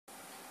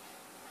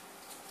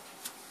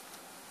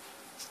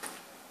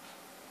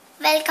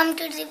Welcome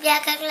to Dibiya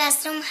का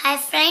classroom. Hi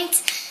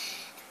friends,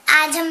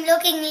 आज हम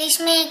लोग इंग्लिश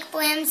में एक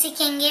पोएम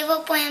सीखेंगे। वो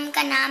पोएम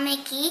का नाम है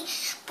कि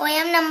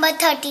poem number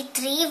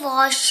 33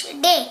 wash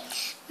day.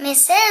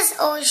 Mrs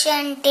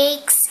ocean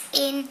takes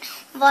in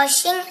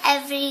washing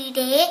every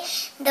day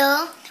the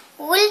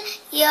whole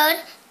year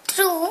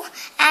through,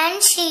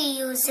 and she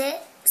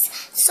uses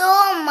so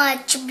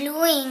much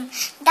bluing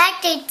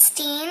that it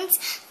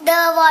stains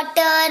the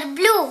water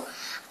blue.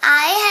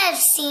 I have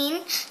seen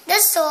the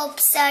soap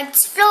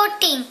suds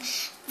floating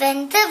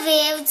when the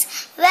waves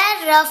were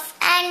rough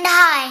and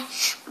high,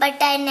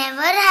 but I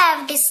never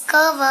have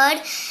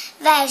discovered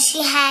where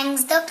she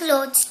hangs the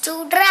clothes to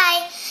dry.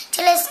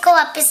 चलो इसको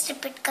वापस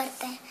repeat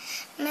करते हैं।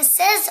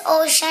 Mrs.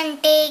 Ocean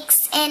takes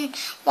in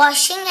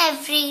washing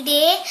every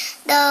day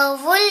the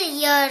whole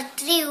year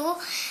through,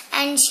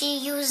 and she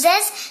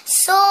uses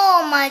so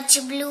much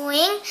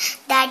bluing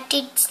that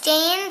it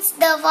stains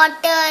the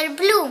water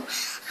blue.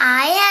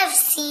 I have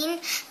seen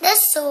the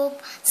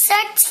soap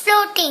suds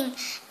floating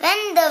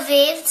when the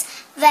waves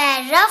were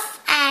rough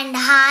and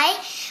high,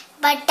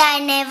 but I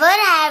never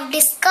have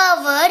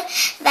discovered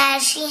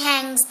where she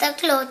hangs the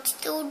clothes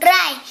to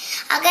dry.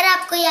 अगर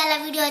आपको ये वाला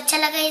video अच्छा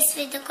लगा, इस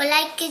video को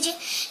like कीजिए,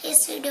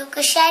 इस वीडियो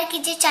को शेयर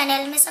कीजिए,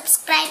 चैनल में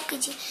सब्सक्राइब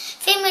कीजिए।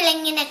 फिर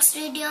मिलेंगे नेक्स्ट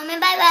वीडियो में।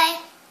 Bye bye.